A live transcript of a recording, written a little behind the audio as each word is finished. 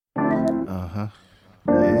Uh-huh.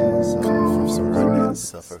 Yes, Coming from someone that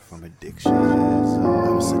suffer from addiction,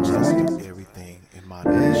 I'm suggesting everything in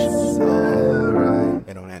moderation. alright.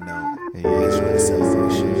 And on that note, make sure to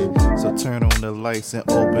celebrate shit. So turn on the lights and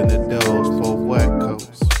open the doors for what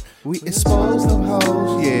coast? We expose them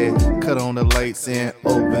hoes, yeah. Cut on the lights and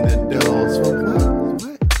open the doors for what?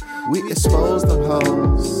 We expose them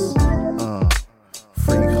hoes.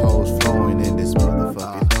 Freak hoes flowing in this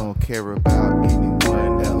motherfucker. Don't care about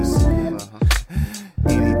anyone else.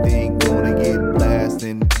 Anything gonna get blasted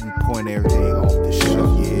and point everything off the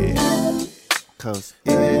show, yeah. Cause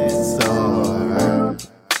it's alright.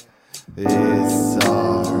 It's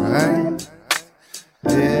alright.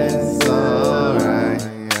 It's alright.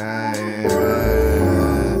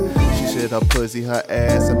 She said her pussy, her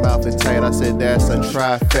ass, her mouth is tight. I said that's a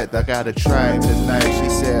trifecta. I gotta try it tonight. She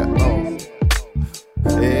said, oh,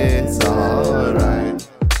 it's alright.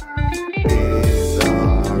 It's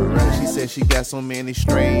alright. She said she got so many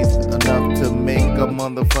strains, enough to make a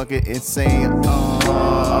motherfucker insane.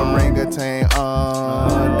 Orangutan,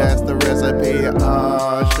 that's the recipe.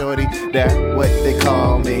 Shorty, that's what they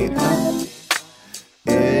call me.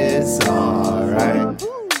 It's alright.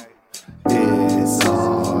 It's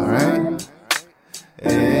alright.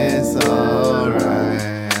 It's alright.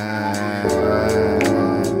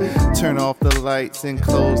 Turn off the lights and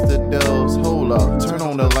close the doors. Hold up. Turn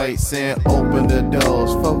on the lights and open the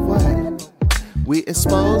doors. For what? We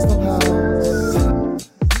expose them hoes.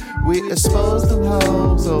 We expose them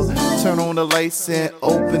hoes. So turn on the lights and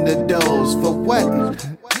open the doors. For what?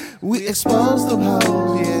 We expose them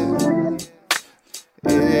hoes. Yeah.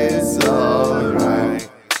 It's alright.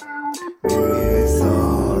 It's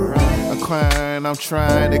alright. I'm crying, I'm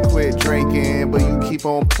trying to quit drinking, but you keep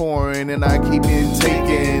on pouring and I keep in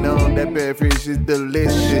taking. That beverage is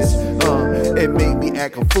delicious. It made me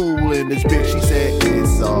act a fool in this bitch. She said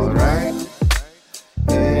it's alright.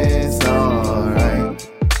 It's alright.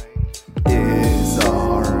 It's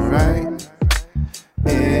alright.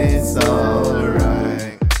 It's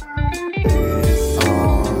alright. It's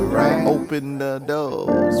alright. Open the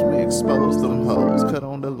doors, we expose them hoes. Cut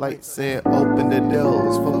on the lights and open the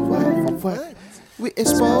doors. For what? For what? We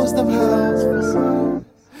expose them hoes.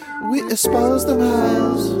 We expose them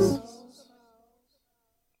hoes.